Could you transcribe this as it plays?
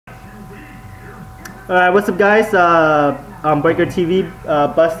Alright, what's up guys? I'm Breaker TV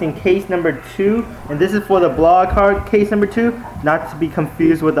busting case number 2, and this is for the Blowout card case number 2, not to be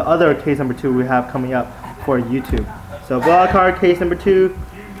confused with the other case number 2 we have coming up for YouTube. So Blowout card case number 2,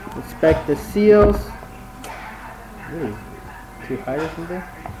 inspect the seals. Ooh, too high or something?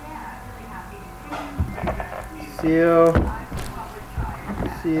 Seal,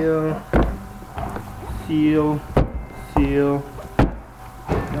 seal, seal, seal.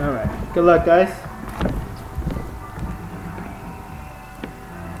 Alright, good luck guys.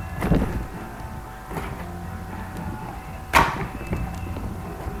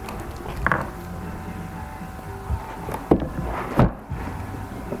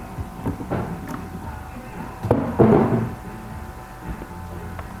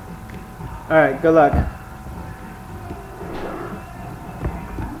 Alright, good luck.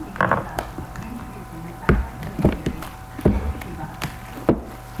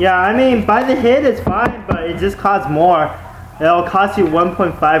 Yeah, I mean, by the hit it's fine, but it just costs more. It'll cost you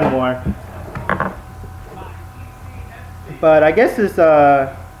 1.5 more. But I guess it's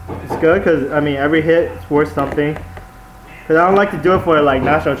good because I mean every hit is worth something. Cause I don't like to do it for like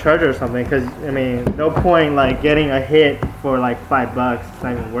national treasure or something. Cause I mean, no point like getting a hit for like $5. It's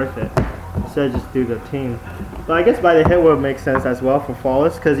not even worth it. Instead, just do the team. But I guess by the hit would make sense as well for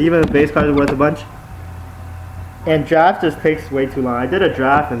flawless. Cause even the base card is worth a bunch. And draft just takes way too long. I did a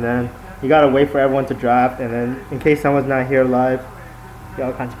draft and then you gotta wait for everyone to draft, and then in case someone's not here live, you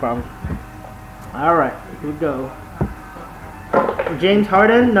got all kinds of problems. Alright, here we go. James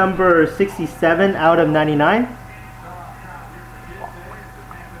Harden, number 67 out of 99.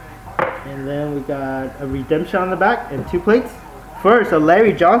 And then we got a redemption on the back and 2 plates. First, a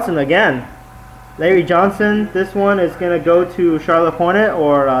Larry Johnson again. Larry Johnson, this one is gonna go to Charlotte Hornet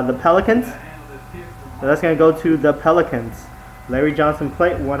or the Pelicans. So that's going to go to the Pelicans. Larry Johnson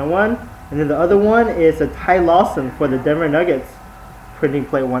plate 101. And then the other one is a Ty Lawson for the Denver Nuggets. Printing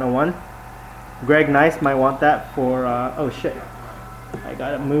plate 101. Greg Nice might want that for, oh shit. I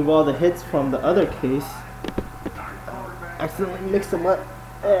got to move all the hits from the other case. Accidentally mixed them up.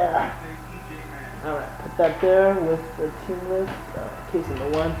 Yeah. Alright, put that there with the team list. Case number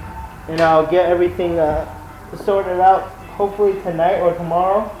 1. And I'll get everything sorted out hopefully tonight or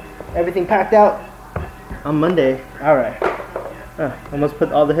tomorrow. Everything packed out on Monday. Alright. Almost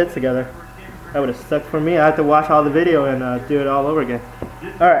put all the hits together. That would have sucked for me. I have to watch all the video and do it all over again.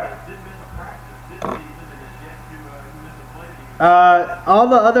 Alright. All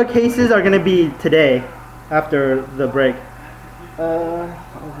the other cases are going to be today after the break.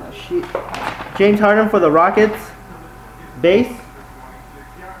 Sheet. James Harden for the Rockets. Base.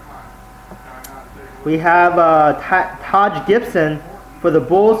 We have Taj Gibson for the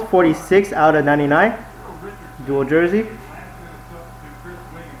Bulls, 46 out of 99. Dual jersey.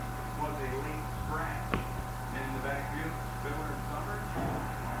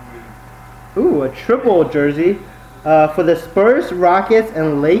 Ooh, a triple jersey for the Spurs, Rockets,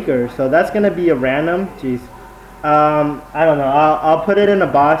 and Lakers. So that's gonna be a random. Jeez, I don't know. I'll put it in a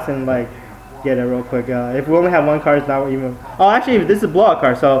box and like get it real quick. If we only have one card, it's not even. Oh, actually, this is a blowout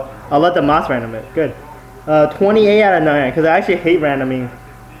card, so I'll let the Moss random it. Good. 28 out of 99 because I actually hate randoming.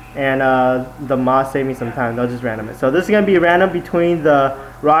 And the Moss saved me some time. They'll just random it. So this is going to be random between the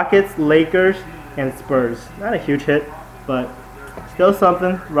Rockets, Lakers, and Spurs. Not a huge hit, but still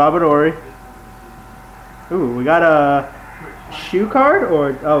something. Robert Horry. Ooh, we got a shoe card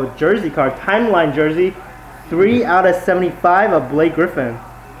or jersey card. Timeline jersey. 3 out of 75 of Blake Griffin.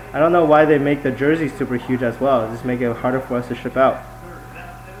 I don't know why they make the jersey super huge as well. Just make it harder for us to ship out.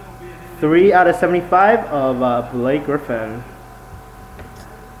 3 out of 75 of Blake Griffin.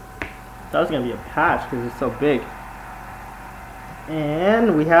 That was going to be a patch because it's so big.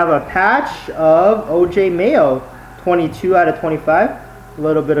 And we have a patch of OJ Mayo, 22 out of 25. A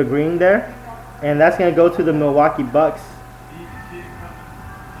little bit of green there. And that's going to go to the Milwaukee Bucks.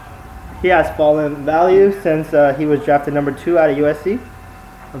 He has fallen value since he was drafted number 2 out of USC,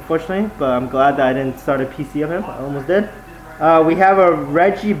 unfortunately. But I'm glad that I didn't start a PC of him. I almost did. We have a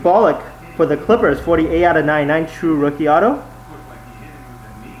Reggie Bullock for the Clippers, 48 out of 99, true rookie auto.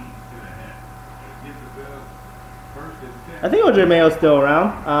 I think OJ Mayo's still around.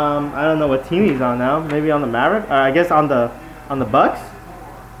 I don't know what team he's on now. Maybe on the Maverick. I guess on the Bucks.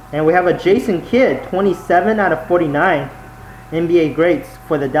 And we have a Jason Kidd, 27 out of 49, NBA greats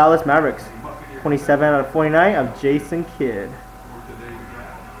for the Dallas Mavericks. 27 out of 49 of Jason Kidd.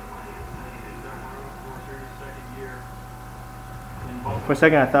 For a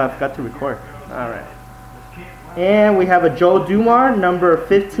second, I thought I forgot to record. All right. And we have a Joe Dumars, number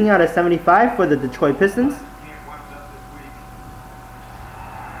 15 out of 75 for the Detroit Pistons.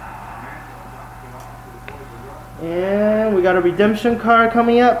 And we got a redemption card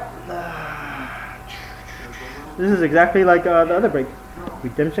coming up. This is exactly like the other break.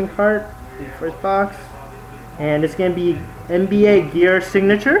 Redemption card in the first box. And it's going to be NBA Gear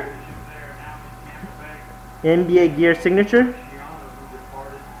Signature. NBA Gear Signature.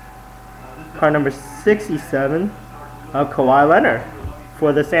 Card number 67 of Kawhi Leonard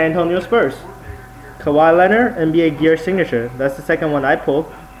for the San Antonio Spurs. Kawhi Leonard, NBA Gear Signature. That's the second one I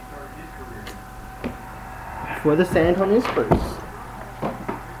pulled for the San Antonio Spurs.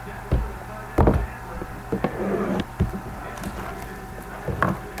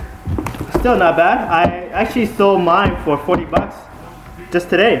 Still not bad. I actually sold mine for 40 bucks just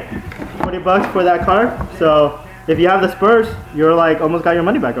today. 40 bucks for that card. So if you have the Spurs, you're like almost got your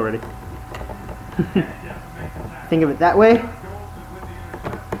money back already. Think of it that way.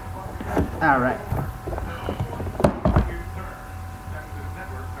 All right.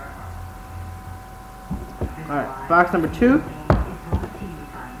 All right, box number 2.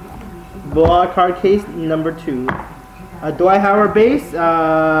 Blowout card case number 2. Dwight Howard base,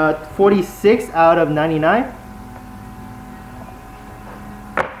 46 out of 99.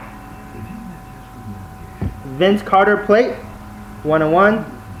 Vince Carter plate, 1/1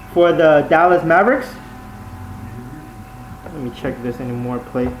 for the Dallas Mavericks. Let me check if there's any more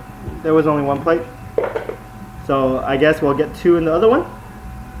plate. There was only one plate, so I guess we'll get 2 in the other one.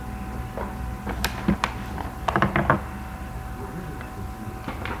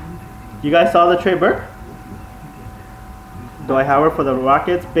 You guys saw the Trey Burke? Dwight Howard for the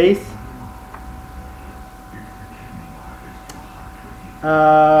Rockets base.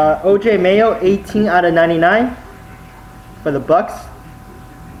 OJ Mayo, 18 out of 99 for the Bucks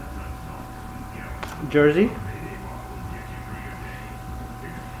jersey.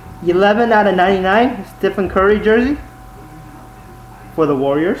 11 out of 99 Stephen Curry jersey for the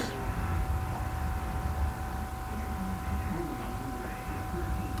Warriors.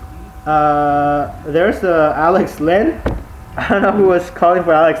 There's the Alex Len. I don't know who was calling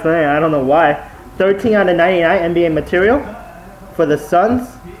for Alex Len. I don't know why. 13 out of 99 NBA material for the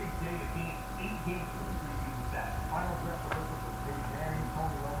Suns.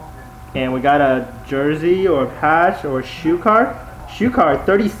 And we got a jersey or patch or shoe card. Shoe card,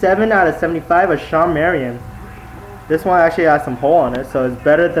 37 out of 75 of Sean Marion. This one actually has some hole on it, so it's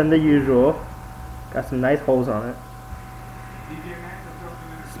better than the usual. Got some nice holes on it.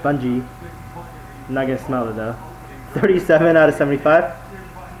 Spongy. I'm not gonna smell it though. 37 out of 75.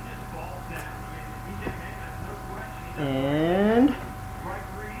 And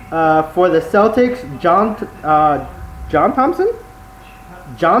for the Celtics, John Thompson.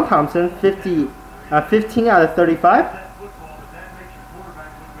 John Thompson, 15 out of 35.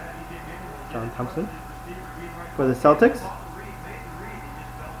 John Thompson for the Celtics.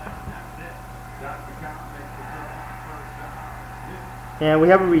 And we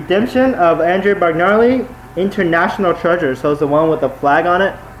have a redemption of Andre Bagnarli, International Treasure. So it's the one with the flag on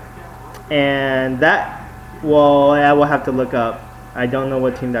it. And that, well, I will have to look up. I don't know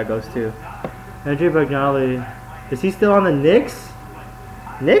what team that goes to. Andre Bagnarli, is he still on the Knicks?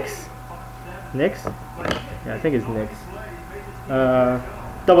 Knicks? Knicks? Yeah, I think it's Knicks.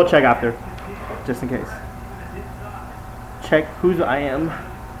 Double check after, just in case. Check whose I am.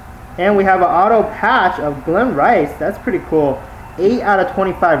 And we have an auto patch of Glenn Rice. That's pretty cool. 8 out of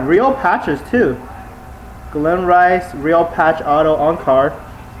 25. Real patches too. Glenn Rice, real patch auto on card.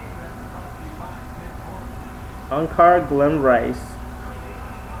 On card, Glenn Rice.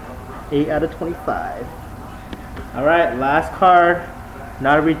 8 out of 25. Alright, last card.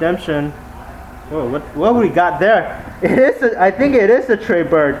 Not a redemption. Whoa, what we got there? It is I think it is a Trey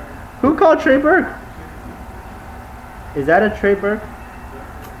Burke. Who called Trey Burke? Is that a Trey Burke?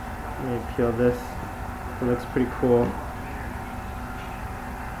 Let me peel this. It looks pretty cool.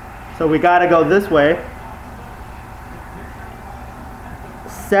 So we gotta go this way.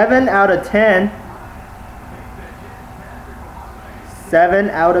 7 out of 10. 7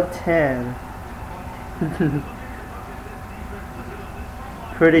 out of 10.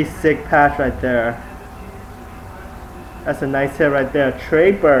 Pretty sick patch right there. That's a nice hit right there.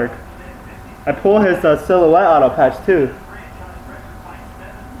 Trey Burke. I pulled his silhouette auto patch too.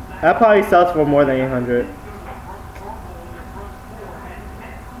 That probably sells for more than 800.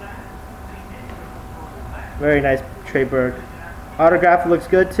 Very nice Trey Burke. Autograph looks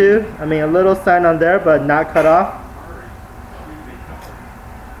good too. I mean, a little sign on there, but not cut off.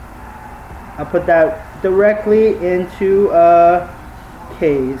 I'll put that directly into a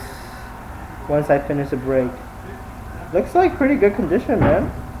case once I finish the break. Looks like pretty good condition,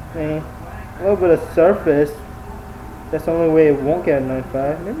 man. I mean, a little bit of surface. That's the only way it won't get a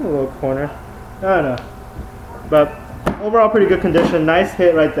 95. Maybe a little corner. I don't know. But overall, pretty good condition. Nice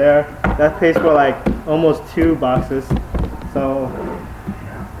hit right there. That pays for like almost 2 boxes. So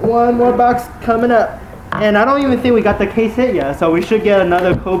 1 more box coming up. And I don't even think we got the case hit yet. So we should get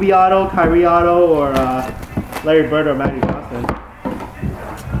another Kobe auto, Kyrie auto, or Larry Bird or Magic Johnson.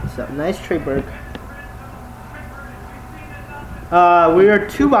 So nice Trey Burke. We are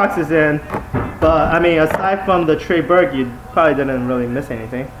 2 boxes in, but I mean, aside from the Trey Burke, you probably didn't really miss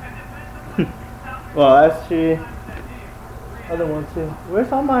anything. Well, actually, other one too.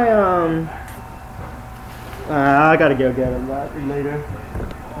 Where's all my I gotta go get them later.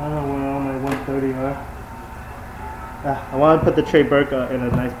 I don't know where all my 130 are. I want to put the Trey Burke in a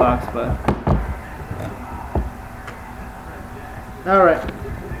nice box, but all right.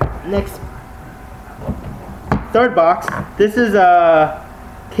 Next, 3rd box. This is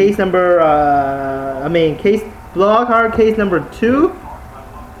case number. Case blowout card case number 2,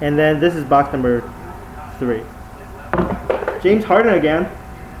 and then this is box number 3. James Harden again.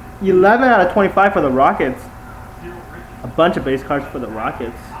 11 out of 25 for the Rockets. A bunch of base cards for the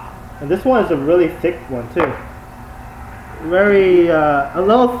Rockets, and this one is a really thick one too. Very a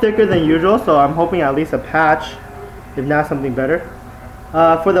little thicker than usual, so I'm hoping at least a patch, if not something better.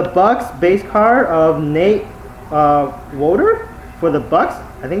 For the Bucks, base card of Nate Woder for the Bucks.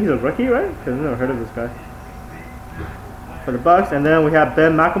 I think he's a rookie, right? Because I've never heard of this guy. For the Bucks, and then we have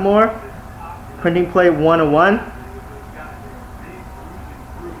Ben McLemore, printing plate 101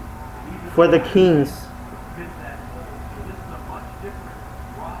 for the Kings.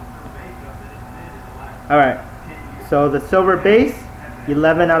 All right. So the silver base,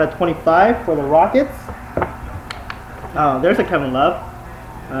 11 out of 25 for the Rockets. Oh, there's a Kevin Love.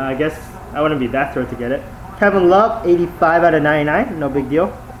 I guess I wouldn't be that thrilled to get it. Kevin Love, 85 out of 99. No big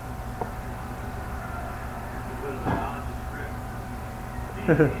deal.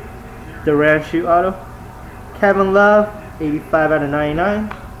 Durant shoe auto. Kevin Love, 85 out of 99.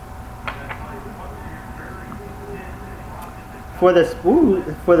 For the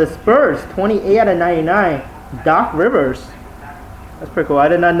Spurs, 28 out of 99. Doc Rivers. That's pretty cool. I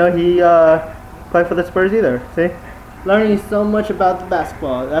did not know he played for the Spurs either. See? Learning so much about the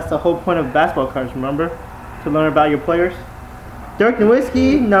basketball. That's the whole point of basketball cards, remember? To learn about your players. Dirk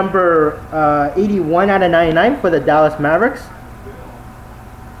Nowitzki, number 81 out of 99 for the Dallas Mavericks.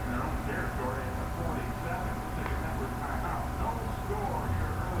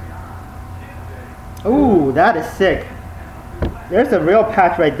 Ooh, that is sick. There's a real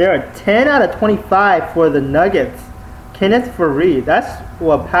patch right there. 10 out of 25 for the Nuggets. Kenneth Faried. That's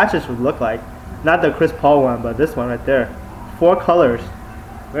what patches would look like. Not the Chris Paul one, but this one right there. 4 colors.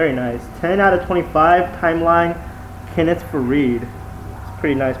 Very nice. 10 out of 25 timeline. Kenneth Faried. It's a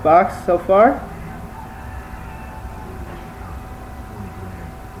pretty nice box so far.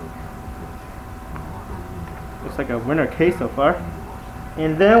 Looks like a winner case so far.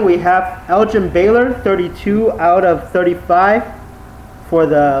 And then we have Elgin Baylor, 32 out of 35 for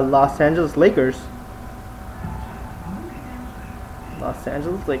the Los Angeles Lakers. Los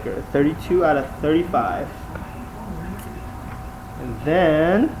Angeles Lakers, 32 out of 35. And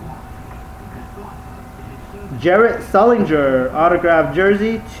then Jarrett Sullinger, autographed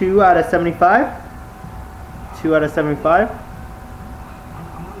jersey, 2 out of 75. 2 out of 75.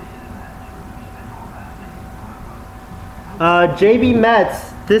 JB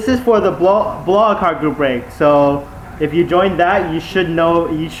Metz, this is for the blowout card group break. So if you joined that, you should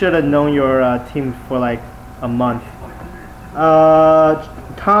have known your team for like a month.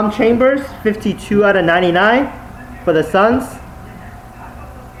 Tom Chambers, 52 out of 99 for the Suns.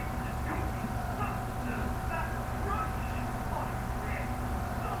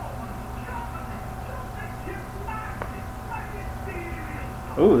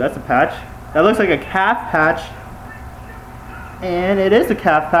 Ooh, that's a patch. That looks like a calf patch. And it is a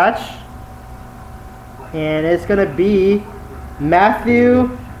calf patch. And it's going to be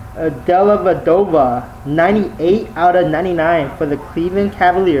Matthew Dellavedova, 98 out of 99 for the Cleveland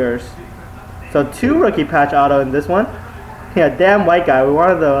Cavaliers. So 2 rookie patch auto in this one. Yeah, damn white guy. We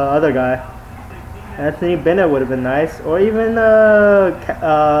wanted the other guy. Anthony Bennett would have been nice. Or even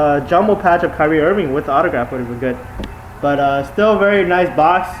a jumbo patch of Kyrie Irving with the autograph would have been good. But still a very nice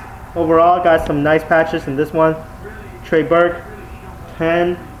box. Overall, got some nice patches in this one. Trey Burke,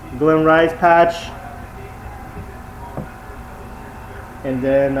 10. Glenn Rice patch. And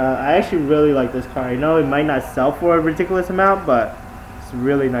then I actually really like this card. I know it might not sell for a ridiculous amount, but it's a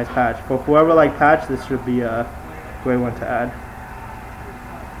really nice patch. For whoever like patch, this should be a great one to add.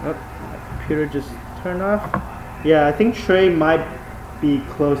 Oh, my computer just turned off. Yeah, I think Trey might be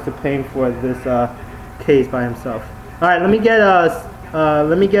close to paying for this case by himself. All right, let me get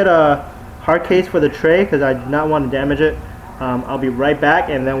a hard case for the tray because I do not want to damage it. I'll be right back,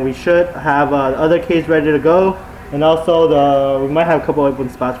 and then we should have the other case ready to go, and also we might have a couple open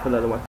spots for the other one.